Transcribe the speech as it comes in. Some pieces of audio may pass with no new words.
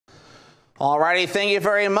Alrighty, thank you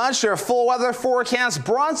very much. Your full weather forecast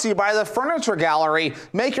brought to you by the Furniture Gallery.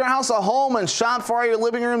 Make your house a home and shop for all your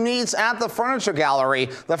living room needs at the Furniture Gallery.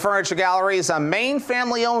 The Furniture Gallery is a Maine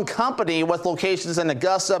family-owned company with locations in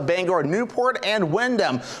Augusta, Bangor, Newport, and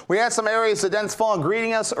Windham. We had some areas of dense fog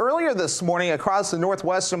greeting us earlier this morning across the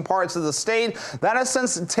northwestern parts of the state. That has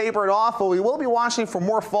since tapered off, but we will be watching for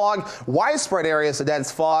more fog, widespread areas of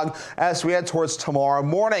dense fog as we head towards tomorrow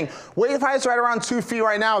morning. Wave heights right around 2 feet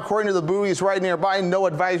right now, according to the buoys right nearby. No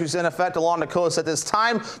advisories in effect along the coast at this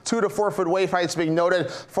time. 2 to 4 foot wave heights being noted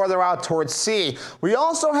farther out towards sea. We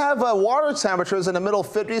also have water temperatures in the middle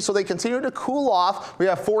 50s, so they continue to cool off. We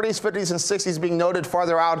have 40s, 50s, and 60s being noted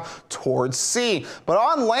farther out towards sea. But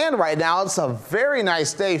on land right now, it's a very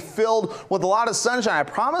nice day filled with a lot of sunshine. I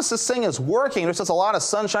promise this thing is working. There's just a lot of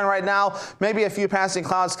sunshine right now. Maybe a few passing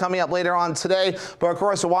clouds coming up later on today. But of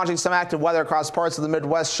course, we're watching some active weather across parts of the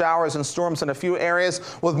Midwest, showers and storms in a few areas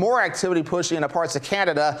with more activity pushing into parts of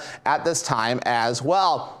Canada at this time as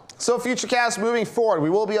well. So Futurecast moving forward,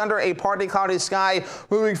 we will be under a partly cloudy sky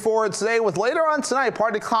moving forward today with later on tonight,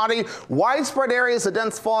 partly cloudy, widespread areas of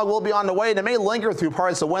dense fog will be on the way, and it may linger through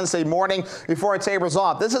parts of Wednesday morning before it tapers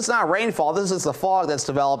off. This is not rainfall. This is the fog that's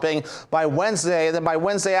developing by Wednesday. And then by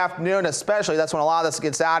Wednesday afternoon especially, that's when a lot of this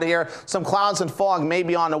gets out of here. Some clouds and fog may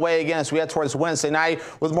be on the way again as we head towards Wednesday night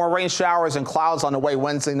with more rain showers and clouds on the way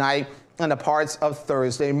Wednesday night and the parts of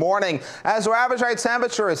Thursday morning. As our average high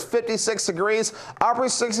temperature is 56 degrees, upper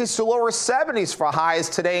 60s to lower 70s for highs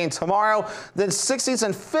today and tomorrow, then 60s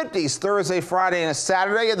and 50s Thursday, Friday, and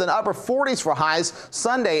Saturday, and then upper 40s for highs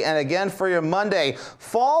Sunday and again for your Monday.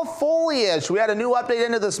 Fall foliage. We had a new update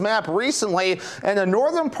into this map recently, and the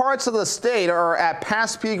northern parts of the state are at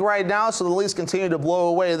past peak right now, so the leaves continue to blow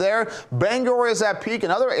away there. Bangor is at peak,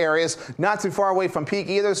 and other areas not too far away from peak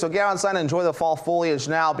either, so get outside and enjoy the fall foliage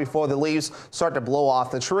now before the leaves start to blow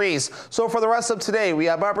off the trees. So for the rest of today, we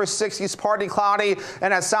have upper 60s, partly cloudy,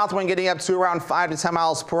 and that south wind getting up to around 5 to 10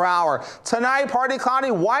 miles per hour. Tonight, partly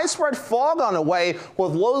cloudy, widespread fog on the way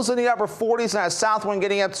with lows in the upper 40s and that south wind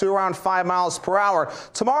getting up to around 5 miles per hour.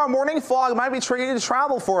 Tomorrow morning, fog might be tricky to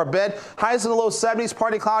travel for a bit. Highs in the low 70s,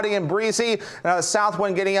 partly cloudy and breezy, and the south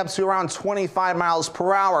wind getting up to around 25 miles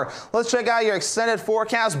per hour. Let's check out your extended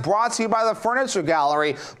forecast brought to you by the Furniture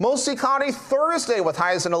Gallery. Mostly cloudy Thursday with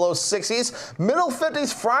highs in the low 60s. Middle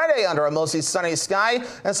 50s Friday under a mostly sunny sky,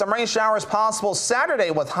 and some rain showers possible Saturday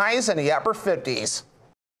with highs in the upper 50s.